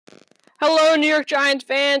Hello, New York Giants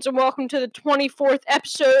fans, and welcome to the 24th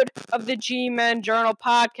episode of the G-Men Journal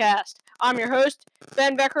podcast. I'm your host,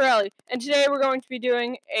 Ben Beccarelli, and today we're going to be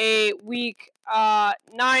doing a Week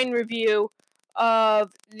 9 review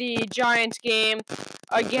of the Giants game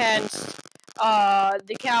against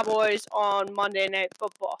the Cowboys on Monday Night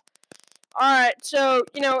Football. Alright, so,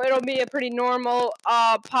 it'll be a pretty normal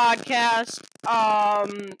podcast,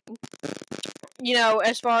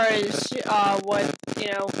 as far as what,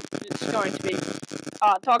 it's going to be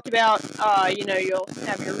talked about. You'll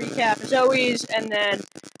have your recap as always, and then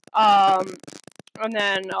I'll,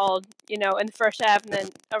 in the first half, and then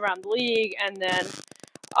around the league, and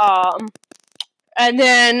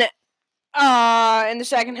then in the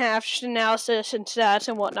second half, just analysis and stats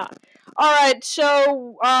and whatnot. Alright,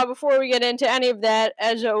 so before we get into any of that,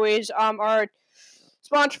 as always, our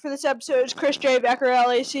sponsor for this episode is Chris J.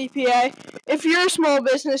 Beccarelli, CPA. If you're a small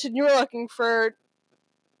business and you're looking for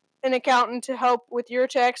an accountant to help with your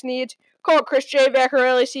tax needs, call Chris J.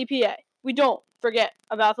 Beccarelli, CPA. We don't forget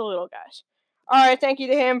about the little guys. Alright, thank you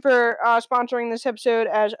to him for sponsoring this episode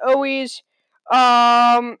as always.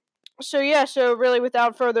 So really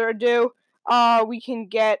without further ado, we can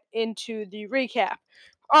get into the recap.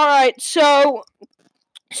 Alright, so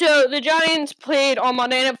the Giants played on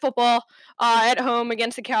Monday Night Football at home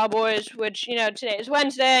against the Cowboys, which, today is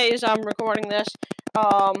Wednesday as I'm recording this,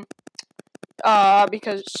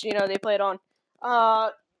 because, they played on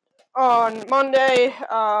Monday.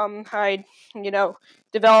 I,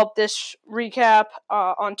 developed this recap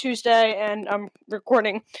on Tuesday, and I'm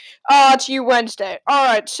recording to you Wednesday.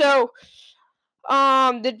 Alright, so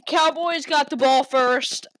the Cowboys got the ball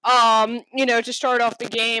first, to start off the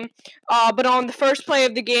game. But on the first play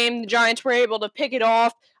of the game, the Giants were able to pick it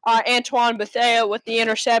off. Antoine Bethea with the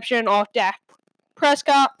interception off Dak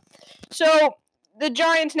Prescott. So the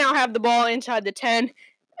Giants now have the ball inside the 10,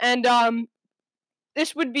 and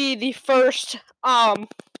this would be the first of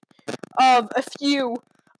a few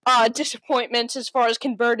disappointments as far as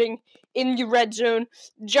converting in the red zone.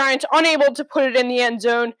 The Giants unable to put it in the end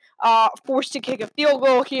zone, forced to kick a field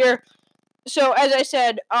goal here. So as I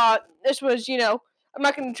said, this was,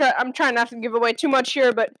 I'm trying not to give away too much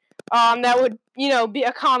here, but that would, be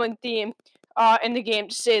a common theme in the game,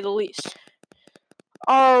 to say the least.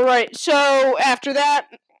 Alright, so after that,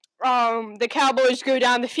 the Cowboys go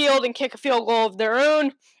down the field and kick a field goal of their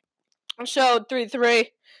own. So 3-3.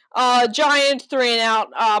 Giants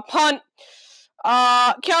 3-and-out punt.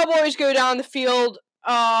 Cowboys go down the field,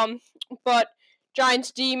 but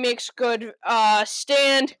Giants D makes good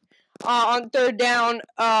stand on third down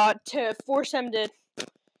to force them to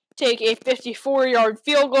take a 54-yard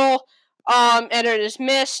field goal, and it is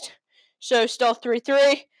missed, so still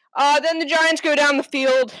 3-3. Then the Giants go down the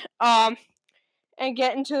field and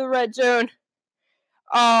get into the red zone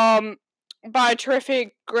by a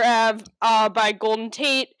terrific grab by Golden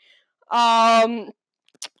Tate.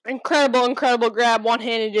 Incredible grab,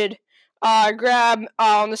 one-handed grab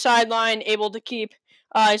on the sideline, able to keep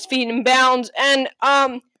his feet in bounds, and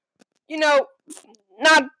I'm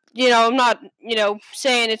not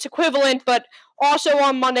saying it's equivalent, but also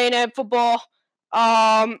on Monday Night Football,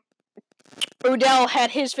 Odell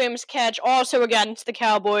had his famous catch also against the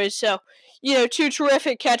Cowboys. So, two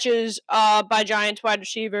terrific catches by Giants wide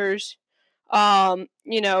receivers, on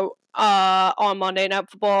Monday Night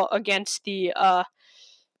Football against the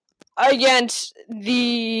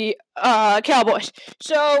Cowboys.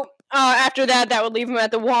 So after that would leave them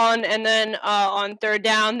at the 1, and then on third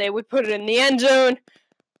down they would put it in the end zone.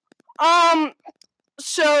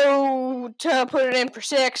 So to put it in for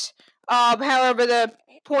 6. However, the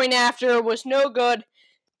point after was no good.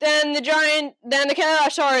 Then the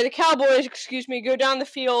Cowboys, go down the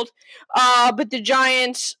field, but the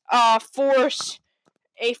Giants force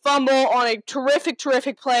a fumble on a terrific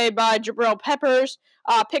play by Jabril Peppers,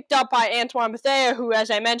 picked up by Antoine Bethea, who, as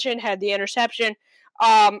I mentioned, had the interception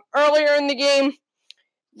earlier in the game.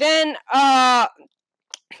 Then a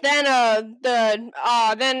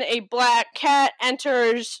black cat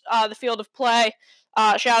enters the field of play.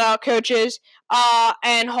 Shout out coaches,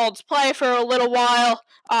 and holds play for a little while.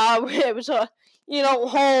 It was a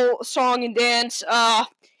whole song and dance.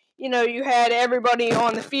 You had everybody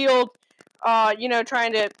on the field,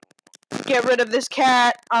 trying to get rid of this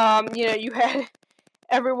cat. You had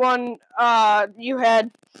everyone. You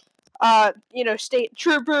had state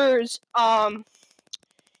troopers. On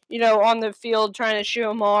the field trying to shoo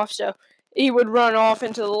him off, so he would run off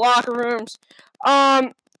into the locker rooms.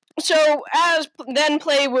 So as then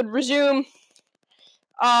play would resume,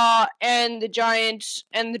 and the Giants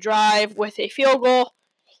end the drive with a field goal.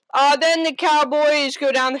 Then the Cowboys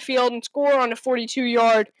go down the field and score on a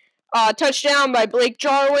 42-yard touchdown by Blake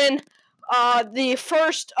Jarwin. The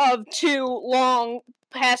first of 2 long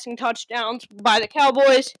passing touchdowns by the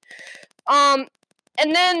Cowboys. And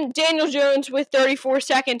then Daniel Jones, with 34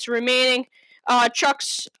 seconds remaining,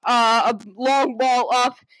 chucks a long ball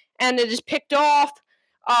up, and it is picked off.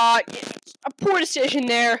 A poor decision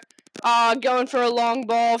there, going for a long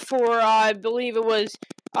ball for, I believe it was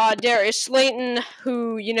Darius Slayton,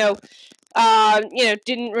 who,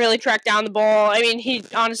 didn't really track down the ball. I mean, he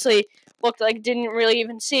honestly looked like didn't really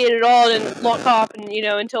even see it at all, didn't look up, and,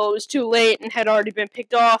 until it was too late and had already been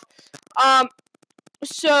picked off.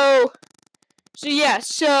 So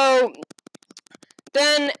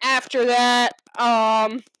then after that,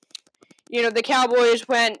 the Cowboys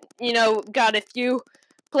went, got a few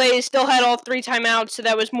plays, still had all 3 timeouts, so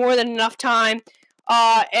that was more than enough time.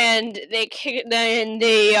 And they get down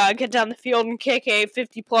the field and kick a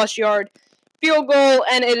 50-plus yard field goal,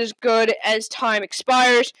 and it is good as time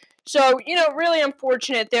expires. So, really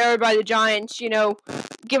unfortunate there by the Giants,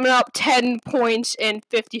 giving up 10 points in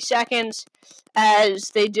 50 seconds,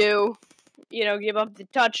 as they do, give up the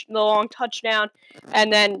long touchdown,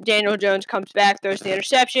 and then Daniel Jones comes back, throws the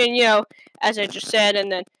interception, as I just said, and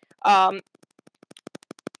then,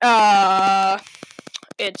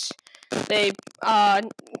 they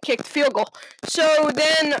kicked the field goal. So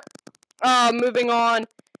then, moving on,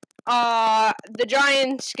 the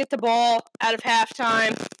Giants get the ball out of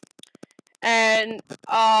halftime, and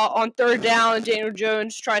on third down, Daniel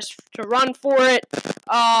Jones tries to run for it,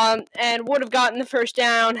 and would have gotten the first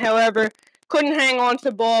down. However, couldn't hang on to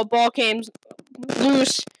the ball. Ball came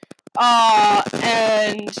loose,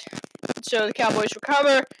 and so the Cowboys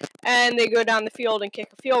recover, and they go down the field and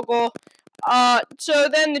kick a field goal. So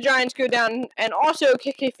then the Giants go down and also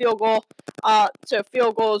kick a field goal. So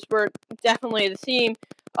field goals were definitely the theme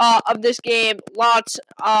of this game. Lots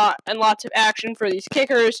and lots of action for these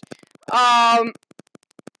kickers.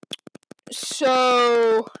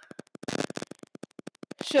 So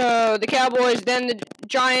the Cowboys, then the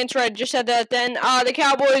Giants, right, just said that, then the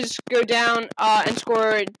Cowboys go down and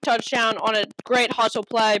score a touchdown on a great hustle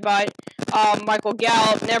play by Michael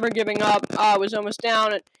Gallup, never giving up, was almost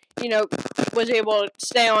down, and, was able to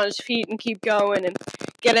stay on his feet and keep going and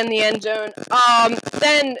get in the end zone.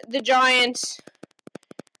 Then the Giants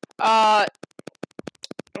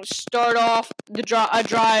start off a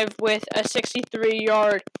drive with a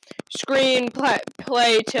 63-yard screen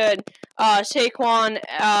play to Saquon.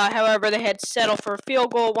 However, they had to settle for a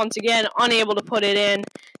field goal. Once again, unable to put it in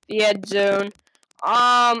the end zone.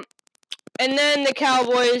 And then the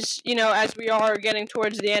Cowboys, as we are getting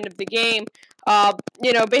towards the end of the game,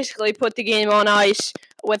 basically put the game on ice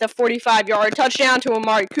with a 45-yard touchdown to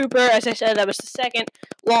Amari Cooper. As I said, that was the second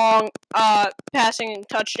long passing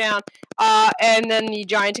touchdown. And then the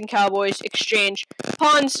Giants and Cowboys exchange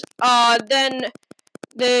punts. Then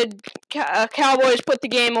the Cowboys put the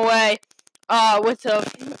game away with a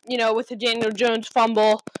Daniel Jones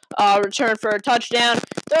fumble return for a touchdown.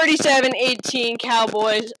 37-18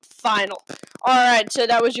 Cowboys final. All right, so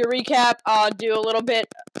that was your recap. I'll do a little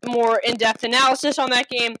bit more in-depth analysis on that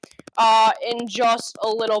game in just a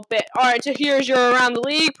little bit. All right, so here's your Around the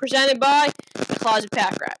League presented by the Closet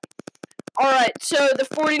Pack Rat. All right, so the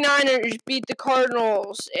 49ers beat the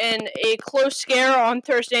Cardinals in a close scare on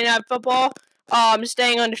Thursday Night Football,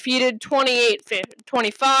 staying undefeated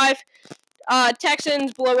 28-25.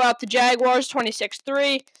 Texans blow out the Jaguars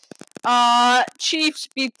 26-3. Chiefs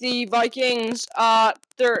beat the Vikings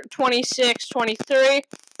 26-23.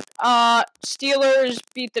 Steelers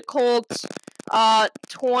beat the Colts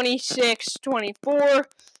 26-24.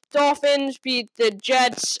 Dolphins beat the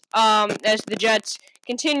Jets as the Jets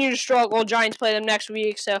continue to struggle. Giants play them next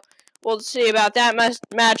week, so we'll see about that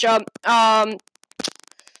matchup.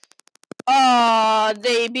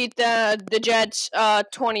 They beat the Jets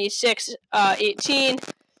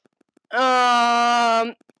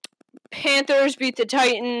 26-18. Panthers beat the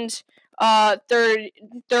Titans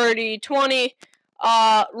 30-20.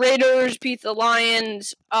 Raiders beat the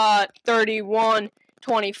Lions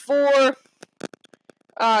 31-24.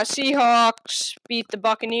 Seahawks beat the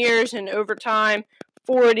Buccaneers in overtime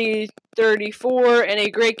 40-34 in a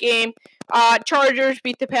great game. Chargers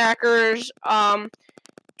beat the Packers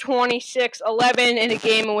 26-11 in a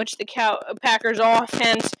game in which the Packers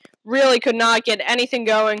offense really could not get anything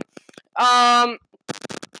going.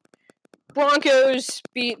 Broncos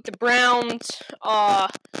beat the Browns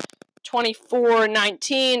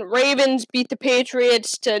 24-19. Ravens beat the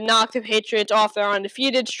Patriots to knock the Patriots off their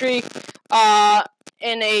undefeated streak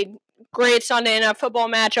in a great Sunday Night Football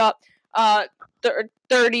matchup,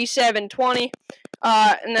 37-20.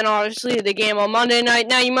 And then obviously the game on Monday night.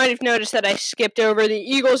 Now you might have noticed that I skipped over the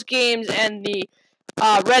Eagles games and the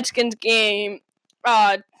Redskins game,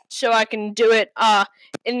 so I can do it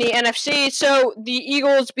in the NFC. So the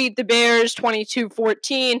Eagles beat the Bears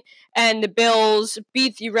 22-14, and the Bills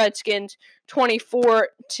beat the Redskins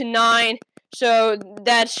 24-9. So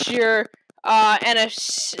that's your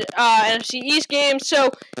NFC East game.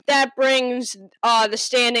 So that brings the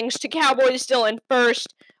standings to Cowboys still in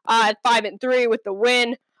first at 5-3 with the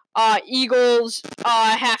win. Eagles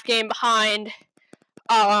half game behind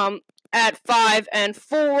at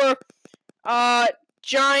 5-4.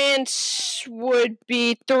 Giants would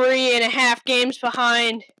be 3.5 games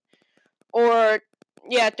behind,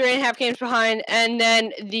 3.5 games behind, and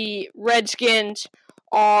then the Redskins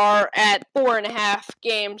are at 4.5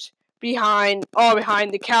 games behind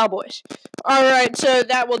the Cowboys. All right, so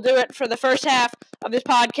that will do it for the first half of this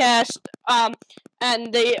podcast.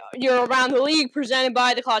 And you're Around the League presented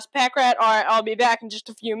by the Closet Pack Rat. All right, I'll be back in just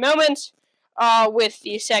a few moments with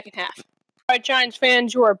the second half. All right, Giants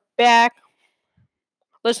fans, you are back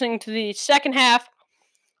listening to the second half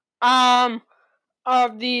of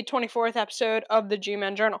the 24th episode of the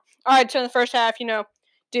G-Men Journal. All right, so in the first half,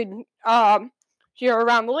 did your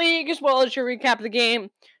Around the League as well as your recap of the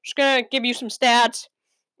game. Just gonna give you some stats,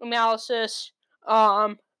 analysis,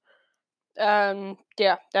 that'll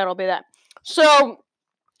be that. So,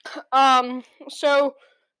 I'll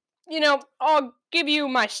give you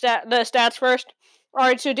the stats first. All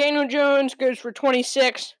right, so Daniel Jones goes for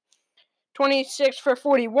 26 for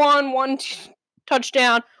 41, one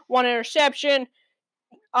touchdown, one interception,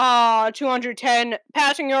 210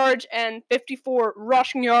 passing yards, and 54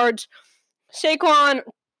 rushing yards. Saquon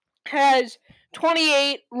has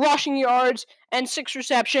 28 rushing yards and 6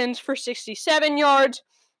 receptions for 67 yards.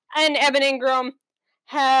 And Evan Ingram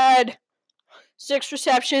had 6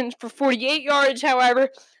 receptions for 48 yards. However,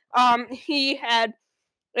 he had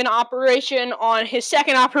an operation on his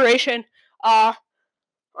second operation on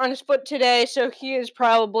his foot today, so he is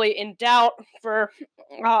probably in doubt for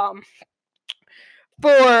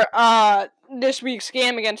this week's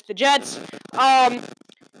game against the Jets.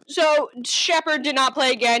 So Shepard did not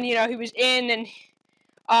play again. He was in and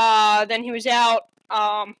then he was out.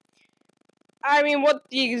 What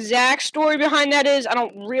the exact story behind that is, I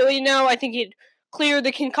don't really know. I think he'd cleared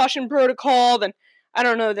the concussion protocol. Then I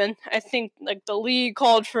don't know. Then I think the league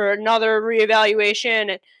called for another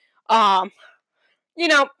reevaluation, and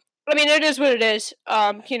it is what it is.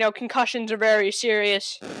 Concussions are very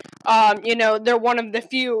serious. They're one of the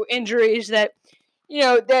few injuries that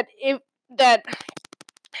it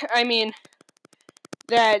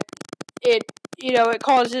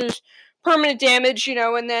causes permanent damage,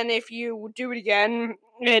 and then if you do it again,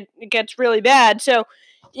 it gets really bad. So,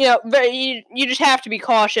 you just have to be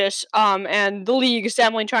cautious, and the league is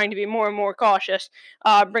definitely trying to be more and more cautious,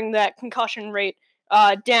 bring that concussion rate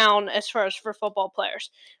down as far as for football players.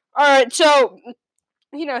 All right, so,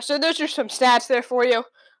 so those are some stats there for you.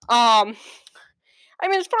 As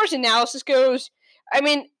far as analysis goes,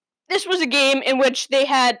 this was a game in which they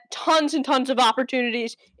had tons and tons of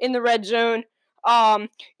opportunities in the red zone, and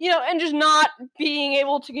just not being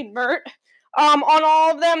able to convert on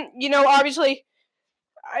all of them. Obviously,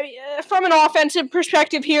 from an offensive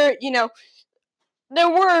perspective here, there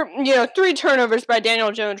were, 3 turnovers by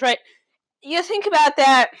Daniel Jones, right? You think about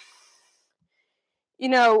that,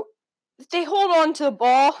 they hold on to the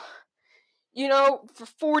ball, for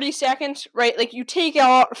 40 seconds, right? You take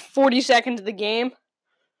out 40 seconds of the game,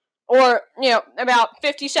 or, about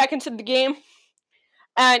 50 seconds of the game,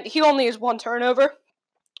 and he only has 1 turnover.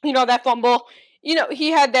 That fumble.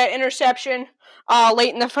 He had that interception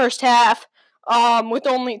late in the first half with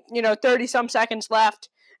only, 30-some seconds left,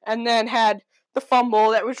 and then had the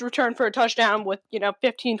fumble that was returned for a touchdown with,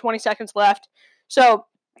 15, 20 seconds left. So,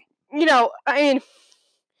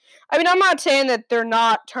 I'm not saying that they're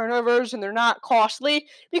not turnovers and they're not costly,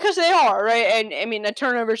 because they are, right? And, a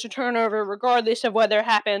turnover is a turnover regardless of whether it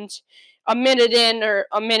happens a minute in or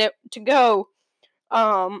a minute to go,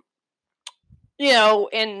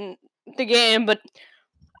 in the game. But,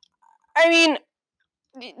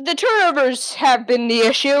 the turnovers have been the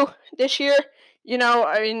issue this year.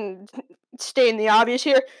 Stating the obvious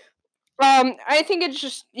here. I think it's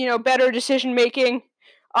just, better decision making.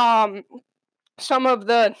 Some of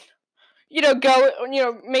the,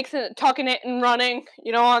 tucking it and running,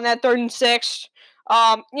 on that 3rd and 6.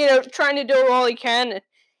 Trying to do all he can.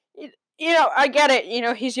 I get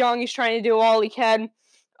it. He's young. He's trying to do all he can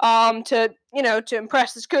to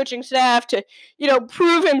impress his coaching staff, to,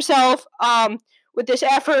 prove himself with this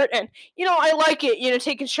effort. And, I like it,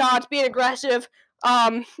 taking shots, being aggressive.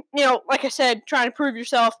 Like I said, trying to prove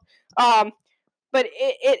yourself. But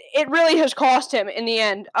it really has cost him in the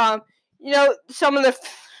end. Some of the,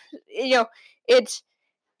 it's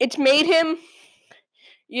made him,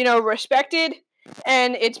 respected,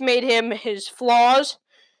 and it's made him his flaws.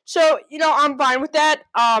 So, I'm fine with that.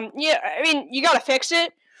 You gotta fix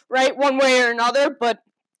it, right, one way or another, but,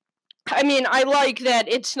 I like that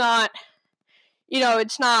it's not,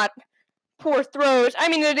 it's not poor throws.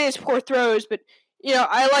 It is poor throws, but,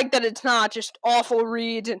 I like that it's not just awful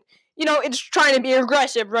reads, and, it's trying to be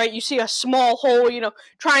aggressive, right? You see a small hole,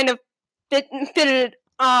 trying to fit it,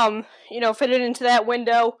 fit it into that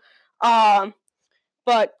window,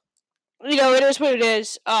 but, it is what it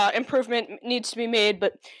is. Improvement needs to be made,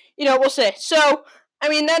 but, we'll see. So,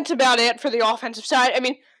 that's about it for the offensive side.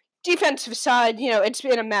 Defensive side, it's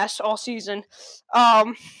been a mess all season.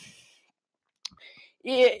 And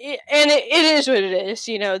it is what it is.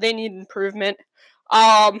 They need improvement.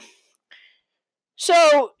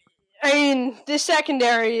 So, the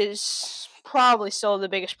secondary is probably still the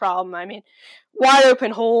biggest problem. Wide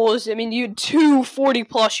open holes. You had two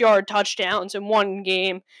 40-plus yard touchdowns in one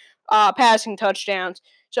game, passing touchdowns.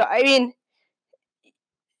 So,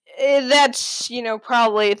 that's,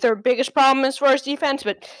 probably their biggest problem as far as defense.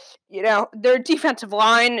 But, their defensive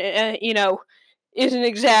line, isn't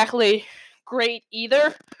exactly great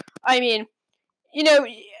either.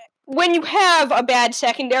 When you have a bad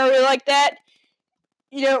secondary like that,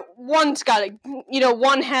 one's got to,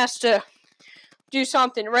 one has to do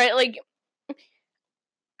something, right?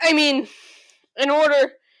 In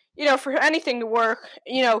order, for anything to work,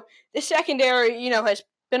 the secondary, has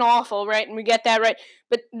been awful, right? And we get that, right?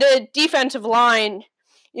 But the defensive line,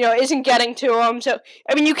 isn't getting to them. So,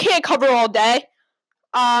 you can't cover all day.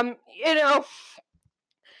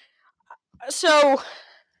 So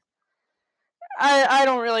I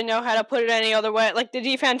don't really know how to put it any other way. The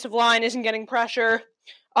defensive line isn't getting pressure.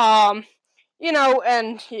 And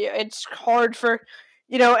it's hard for,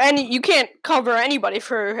 you can't cover anybody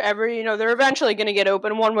forever. They're eventually going to get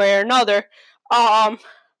open one way or another.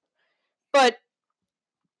 But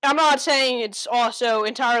I'm not saying it's also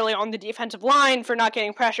entirely on the defensive line for not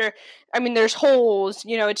getting pressure. There's holes,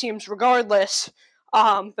 it seems, regardless.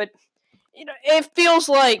 But, it feels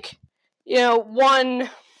like, one,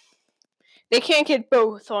 they can't get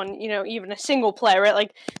both on, even a single play,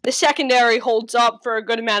 right? The secondary holds up for a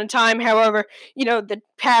good amount of time. However, the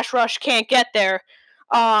pass rush can't get there.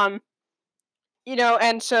 And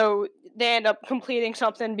so they end up completing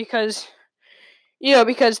something because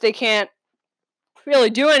they can't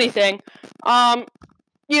really do anything. And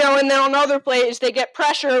then on other plays, they get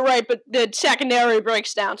pressure, right, but the secondary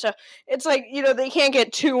breaks down. So it's they can't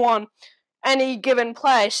get two on any given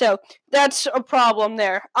play. So that's a problem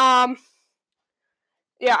there. Yeah,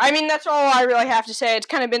 that's all I really have to say. It's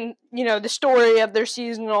kind of been, the story of their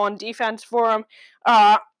season on defense for them.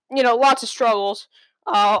 Lots of struggles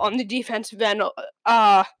on the defensive end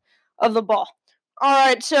of the ball. All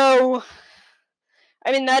right, so,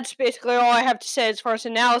 that's basically all I have to say as far as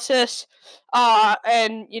analysis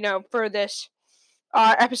and, for this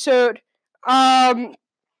episode. They're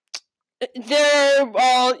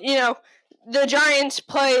all, the Giants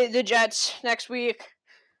play the Jets next week.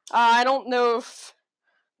 I don't know if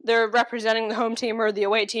they're representing the home team or the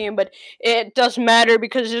away team, but it doesn't matter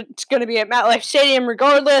because it's going to be at MetLife Stadium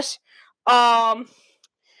regardless. So,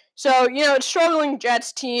 it's struggling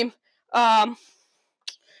Jets team.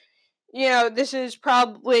 This is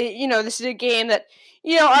probably, this is a game that,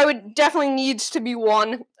 I would definitely needs to be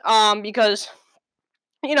won, because,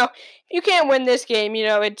 if you can't win this game,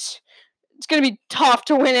 it's going to be tough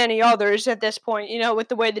to win any others at this point, with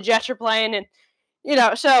the way the Jets are playing, and,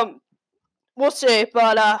 so we'll see,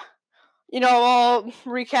 but, I'll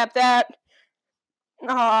recap that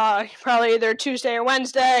probably either Tuesday or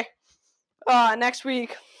Wednesday next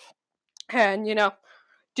week, and,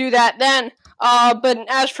 do that then. But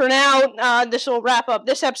as for now, this will wrap up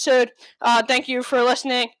this episode. Thank you for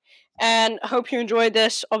listening, and I hope you enjoyed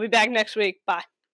this. I'll be back next week. Bye.